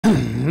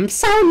I'm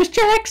sorry, Miss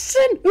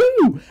Jackson.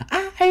 Ooh,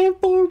 I am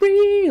for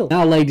real.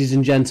 Now, ladies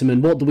and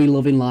gentlemen, what do we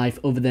love in life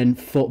other than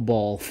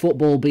football?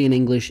 Football being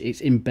English, it's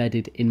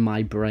embedded in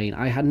my brain.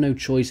 I had no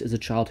choice as a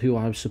child who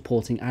I was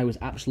supporting. I was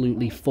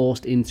absolutely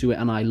forced into it,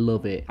 and I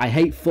love it. I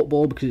hate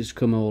football because it's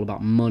become all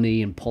about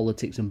money and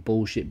politics and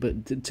bullshit,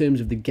 but in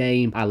terms of the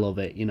game, I love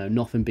it. You know,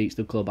 nothing beats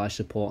the club I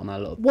support and I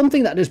love. One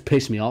thing that does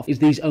piss me off is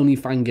these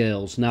OnlyFans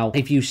girls. Now,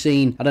 if you've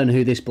seen, I don't know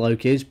who this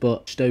bloke is,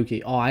 but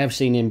Stokey. Oh, I have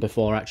seen him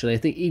before, actually. I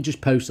think he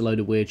just posts a load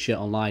of weird shit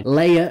online.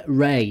 Leia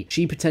Ray.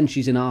 She pretends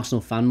she's an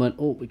Arsenal fan.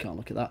 Oh, we can't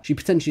look at that. She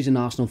pretends she's an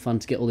Arsenal fan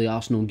to get all the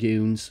Arsenal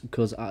goons,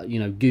 because, you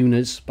know,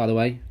 gooners, by the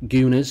way.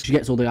 Gooners. She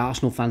gets all the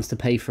Arsenal fans to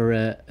pay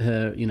for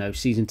her, you know,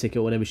 season ticket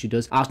or whatever she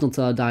does. Arsenal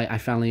till I die, I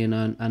finally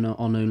on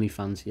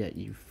OnlyFans. Yeah,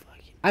 you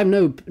I have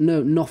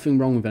nothing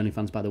wrong with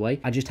OnlyFans, by the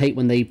way. I just hate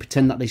when they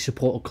pretend that they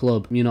support a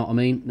club. You know what I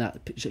mean?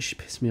 That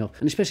pisses me off.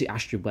 And especially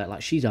Astrid Wet.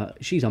 Like, she's a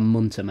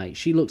munter, mate.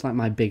 She looks like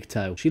my big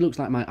toe. She looks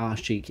like my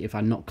arse cheek if I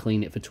not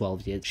clean it for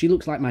 12 years. She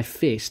looks like my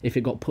fist if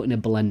it got put in a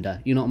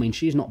blender. You know what I mean?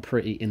 She's not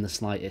pretty in the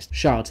slightest.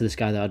 Shout out to this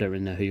guy, though. I don't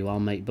really know who you are,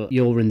 mate, but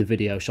you're in the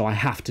video, so I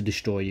have to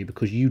destroy you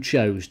because you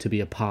chose to be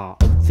a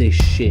part of this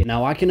shit.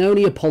 Now, I can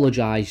only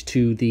apologise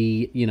to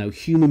the, you know,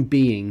 human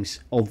beings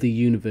of the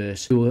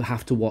universe who will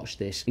have to watch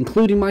this,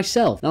 including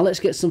myself. Now, let's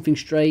get something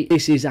straight.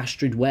 This is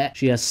Astrid Wet.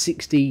 She has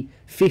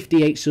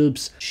 58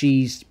 subs.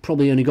 She's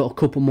probably only got a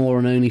couple more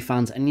on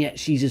OnlyFans, and yet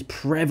she's as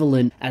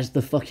prevalent as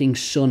the fucking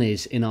sun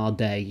is in our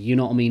day. You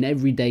know what I mean?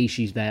 Every day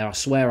she's there. I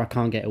swear I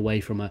can't get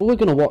away from her. But we're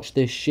gonna watch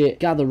this shit.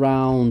 Gather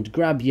round,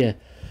 grab your,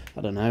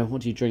 I don't know,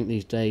 what do you drink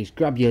these days?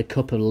 Grab your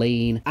cup of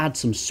lean, add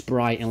some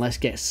Sprite, and let's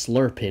get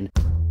slurping.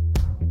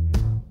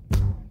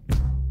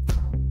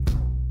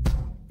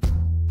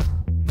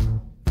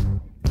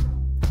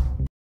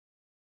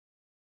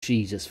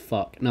 Jesus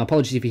fuck. Now,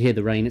 apologies if you hear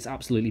the rain. It's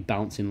absolutely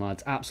bouncing,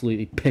 lads.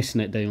 Absolutely pissing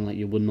it down like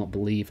you would not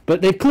believe.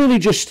 But they've clearly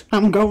just...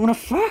 I'm going to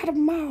fight a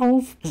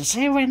mouth. The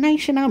Zero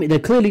Nation Army.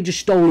 They've clearly just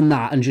stolen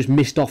that and just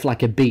missed off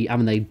like a beat,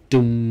 haven't they?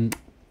 Dum,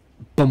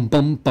 bum,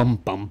 bum, bum,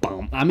 bum,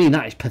 bum. I mean,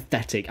 that is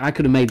pathetic. I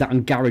could have made that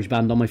on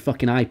GarageBand on my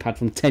fucking iPad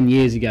from 10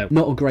 years ago.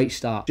 Not a great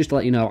start. Just to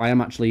let you know, I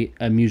am actually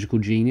a musical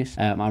genius.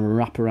 I'm a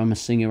rapper, I'm a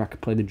singer, I can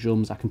play the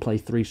drums, I can play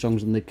 3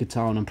 songs on the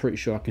guitar, and I'm pretty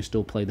sure I can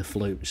still play the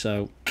flute.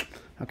 So...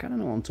 I kind of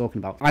know what I'm talking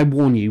about. I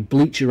warn you,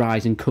 bleach your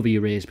eyes and cover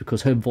your ears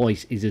because her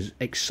voice is as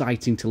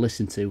exciting to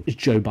listen to as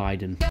Joe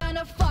Biden.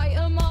 Gonna fight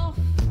 'em off.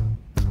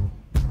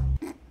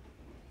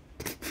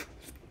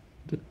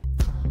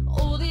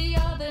 All the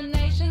other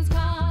nations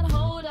can't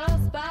hold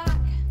us back.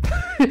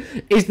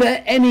 Is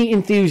there any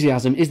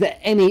enthusiasm? Is there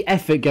any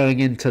effort going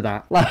into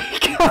that?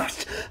 Like,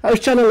 gosh, I was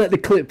trying to let the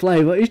clip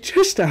play, but it's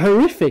just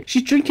horrific.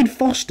 She's drinking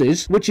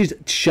Foster's, which is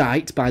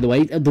shite, by the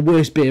way, the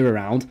worst beer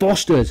around.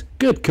 Foster's,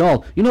 good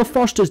call. You know,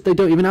 Foster's, they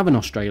don't even have in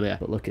Australia.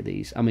 But look at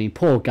these. I mean,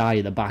 poor guy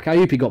in the back. I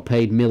hope he got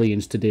paid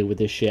millions to deal with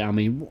this shit. I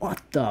mean,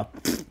 what the...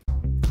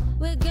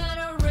 We're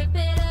gonna rip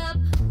it up.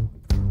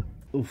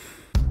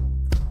 Oof.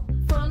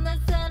 From the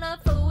center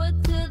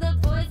forward to the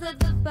boys at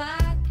the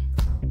back.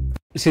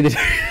 See, they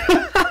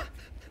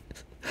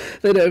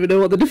don't even know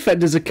what the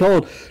defenders are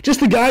called. Just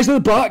the guys at the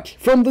back,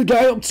 from the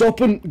guy up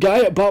top and guy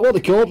at back, what are they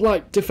called?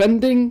 Like,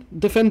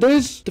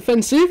 defenders?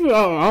 Defensive?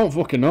 Oh, I don't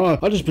fucking know.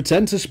 I just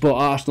pretend to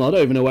support Arsenal. I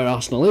don't even know where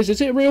Arsenal is.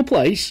 Is it a real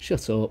place?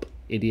 Shut up,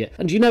 idiot.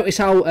 And do you notice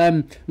how,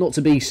 not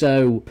to be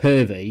so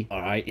pervy,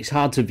 alright, it's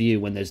hard to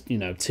view when there's, you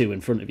know, 2 in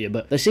front of you,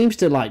 but there seems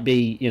to, like,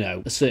 be, you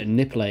know, a certain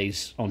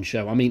nipplays on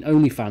show. I mean,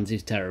 OnlyFans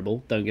is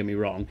terrible, don't get me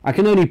wrong. I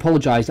can only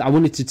apologise. I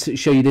wanted to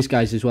show you this,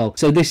 guys, as well.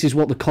 So this is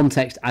what the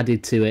context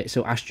added to it.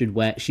 So Astrid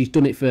Wet, she's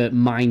done it for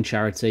Mind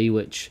Charity,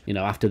 which, you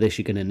know, after this,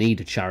 you're going to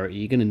need a charity.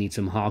 You're going to need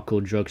some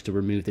hardcore drugs to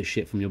remove this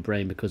shit from your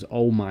brain because,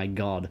 oh my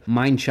god,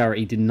 Mind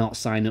Charity did not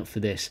sign up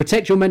for this.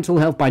 Protect your mental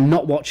health by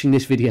not watching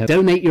this video.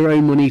 Donate your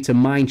own money to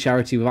Mind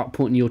Charity without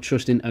putting your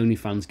trust in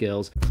OnlyFans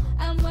girls.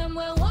 And when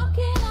we're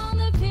walking on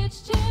the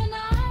pitch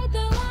tonight,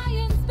 the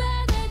lions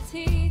bare their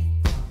teeth.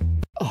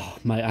 Oh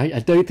mate, I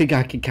don't think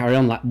I can carry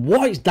on. Like,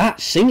 what is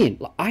that singing?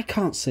 Like, I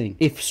can't sing.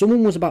 If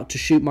someone was about to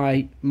shoot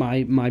my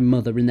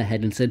mother in the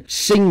head and said,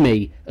 sing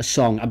me a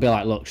song, I'd be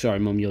like, look, sorry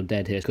mum, you're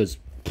dead here, because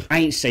I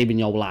ain't saving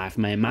your life,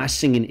 man. My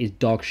singing is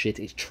dog shit,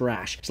 it's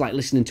trash. It's like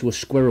listening to a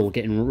squirrel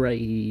getting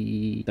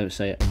Don't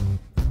say it.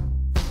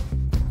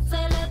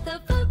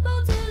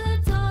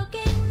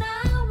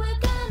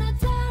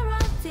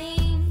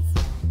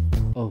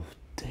 Oh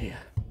dear.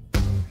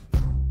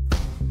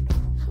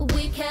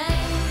 We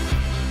came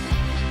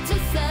to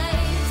say,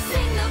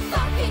 sing the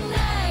fucking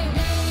name.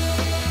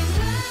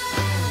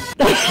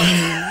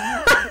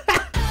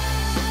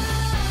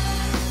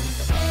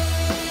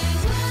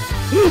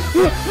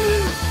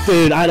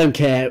 Dude, I don't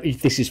care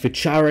if this is for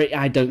charity.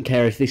 I don't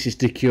care if this is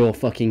to cure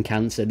fucking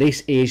cancer.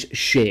 This is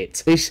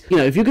shit. This, you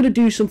know, if you're going to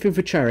do something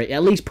for charity,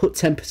 at least put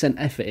 10%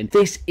 effort in.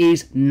 This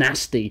is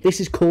nasty. This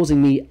is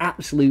causing me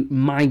absolute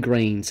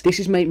migraines. This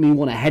is making me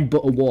want to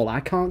headbutt a wall.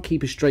 I can't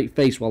keep a straight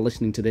face while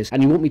listening to this.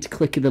 And you want me to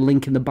click the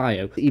link in the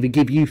bio to either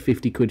give you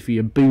 50 quid for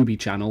your booby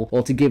channel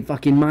or to give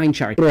fucking mine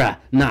charity. Bruh,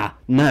 nah,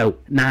 no,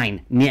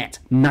 nein, niet,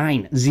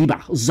 nein,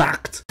 Ziba,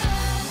 sagt.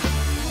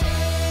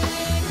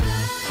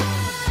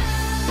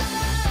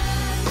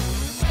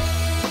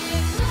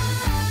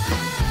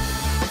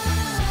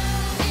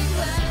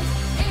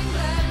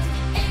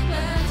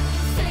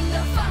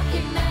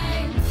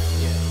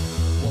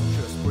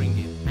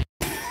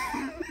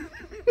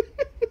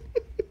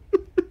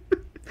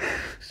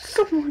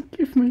 Someone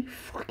give me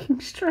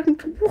fucking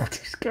strength. What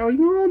is going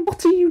on?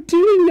 What are you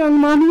doing,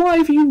 young man? Why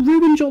have you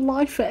ruined your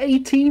life at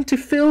 18 to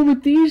film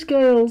with these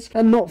girls?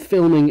 And not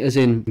filming as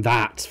in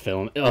that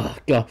film. Oh,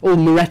 God. Oh,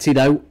 Moretti,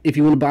 though. If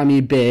you want to buy me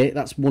a beer,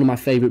 that's one of my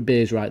favourite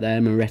beers right there.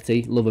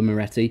 Moretti. Love a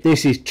Moretti.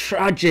 This is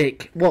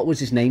tragic. What was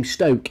his name?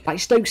 Stoke. Like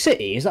Stoke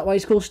City? Is that why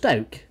he's called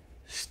Stoke?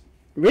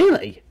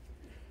 Really?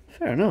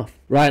 Fair enough.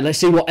 Right, let's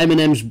see what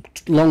Eminem's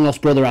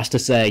long-lost brother has to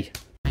say.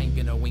 Ain't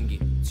gonna wing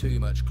it, too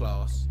much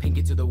class. Pink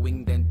it to the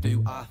wing, then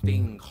do our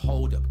thing.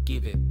 Hold up,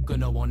 give it,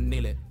 gonna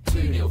 1-0 it.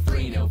 2-0,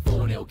 3-0,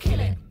 4-0, kill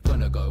it.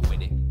 Gonna go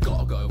win it,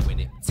 gotta go win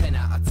it. 10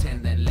 out of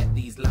 10, then let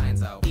these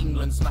lines out.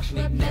 England smashing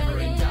it, never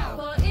in doubt.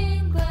 For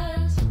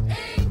England,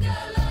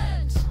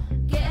 England,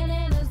 getting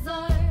in the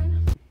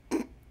zone.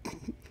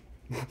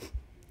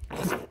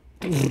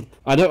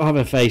 I don't have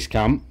a face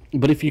cam,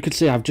 but if you could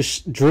see, I've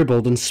just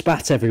dribbled and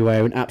spat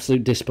everywhere in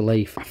absolute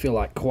disbelief. I feel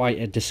like quite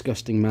a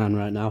disgusting man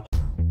right now.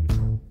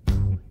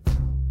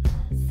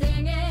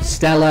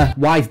 Stella,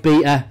 wife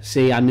beater.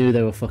 See, I knew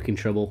they were fucking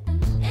trouble.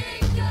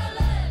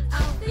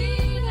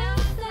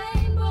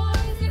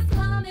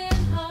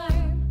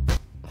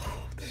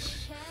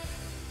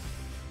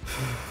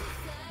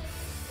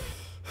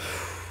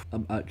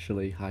 I'm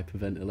actually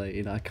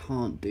hyperventilating. I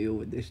can't deal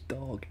with this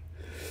dog.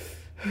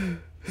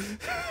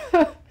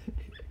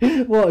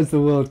 What has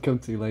the world come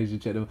to, ladies and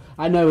gentlemen?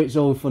 I know it's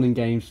all fun and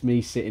games,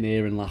 me sitting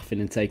here and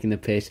laughing and taking the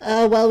piss.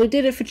 Oh, well, we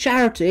did it for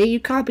charity. You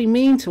can't be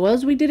mean to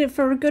us. We did it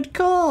for a good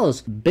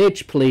cause.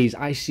 Bitch, please.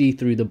 I see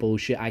through the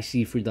bullshit. I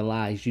see through the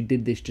lies. You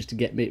did this just to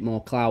get a bit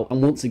more clout.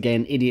 And once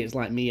again, idiots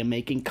like me are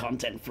making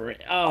content for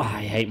it. Oh,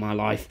 I hate my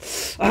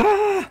life.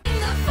 Ah!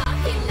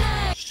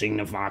 Sing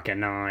the fucking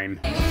name.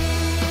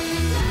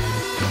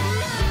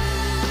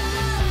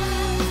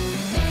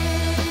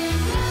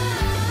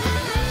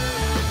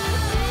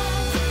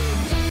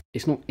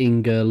 It's not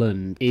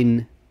England.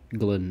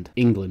 England.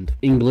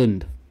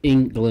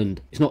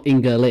 It's not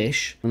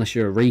English, unless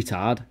you're a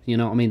retard. You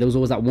know what I mean? There was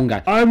always that one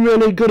guy. I'm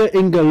really good at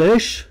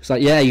English. It's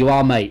like, yeah, you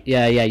are, mate.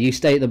 Yeah, you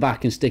stay at the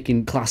back and stick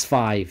in class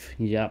 5.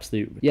 Yeah,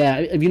 absolutely.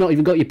 Yeah, have you not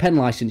even got your pen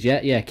license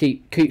yet? Yeah,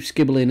 keep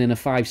scribbling in a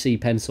 5C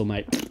pencil,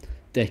 mate.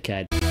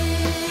 Dickhead.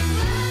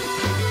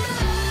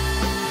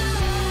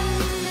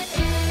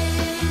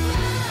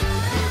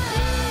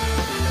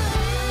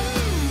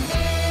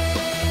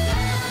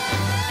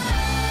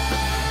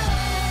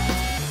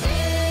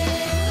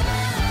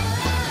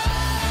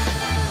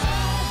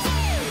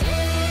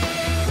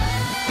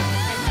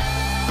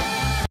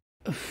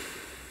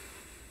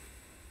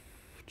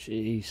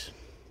 Jeez.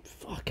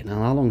 Fucking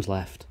hell, how long's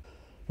left?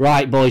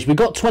 Right, boys, we've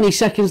got 20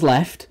 seconds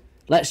left.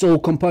 Let's all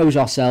compose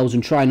ourselves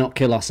and try not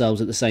kill ourselves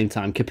at the same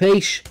time.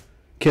 Capiche?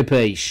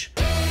 Capiche.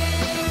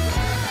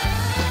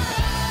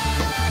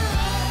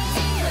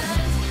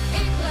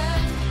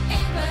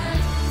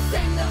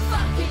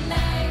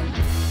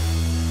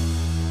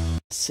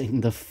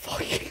 Sing the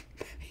fucking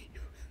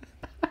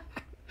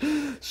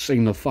name.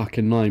 Sing the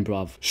fucking name,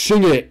 bruv.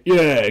 Sing it!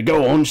 Yeah,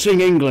 go on,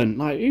 sing England.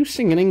 Like, who's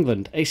singing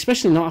England?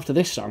 Especially not after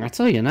this song, I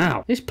tell you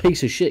now. This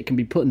piece of shit can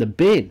be put in the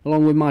bin,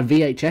 along with my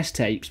VHS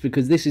tapes,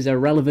 because this is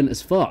irrelevant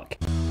as fuck.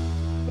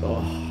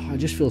 Oh, I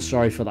just feel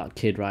sorry for that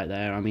kid right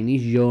there. I mean,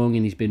 he's young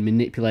and he's been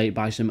manipulated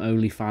by some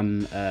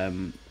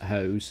OnlyFan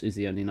hoes, is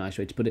the only nice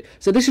way to put it.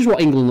 So this is what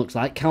England looks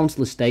like.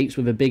 Council estates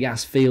with a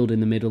big-ass field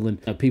in the middle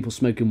and people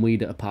smoking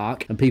weed at a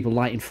park and people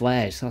lighting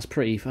flares. That's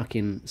pretty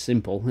fucking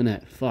simple, isn't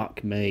it?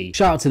 Fuck me.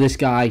 Shout out to this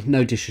guy.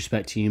 No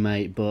disrespect to you,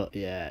 mate, but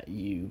yeah,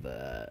 you've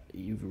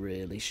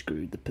really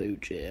screwed the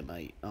pooch here,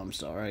 mate. I'm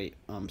sorry.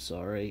 I'm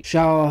sorry.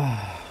 Shout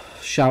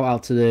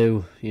out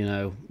to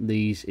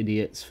these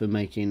idiots for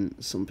making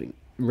something.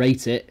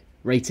 Rate it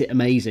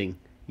amazing.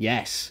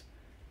 Yes,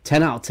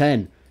 10 out of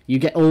 10. You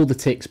get all the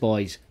ticks,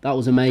 boys. That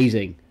was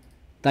amazing.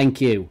 Thank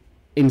you.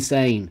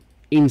 Insane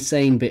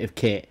bit of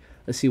kit.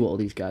 Let's see what all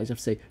these guys have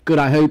to say. Good.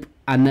 I hope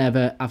I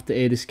never have to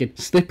hear this kid.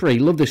 Slippery.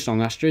 Love this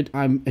song, Astrid.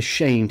 I'm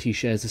ashamed he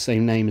shares the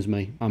same name as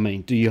me. I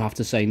mean, do you have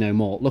to say no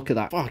more? Look at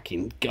that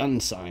fucking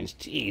gun signs.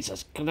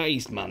 Jesus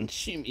Christ, man.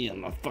 Shoot me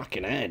in the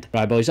fucking head.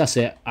 Right, boys, that's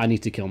it. I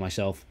need to kill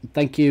myself.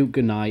 Thank you.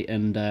 Good night.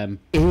 And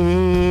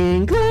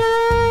England.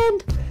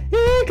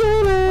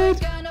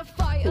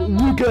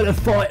 We're gonna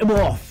fight them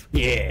off.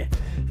 Yeah.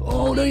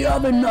 All the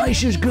other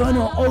nations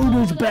gonna hold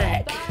us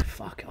back.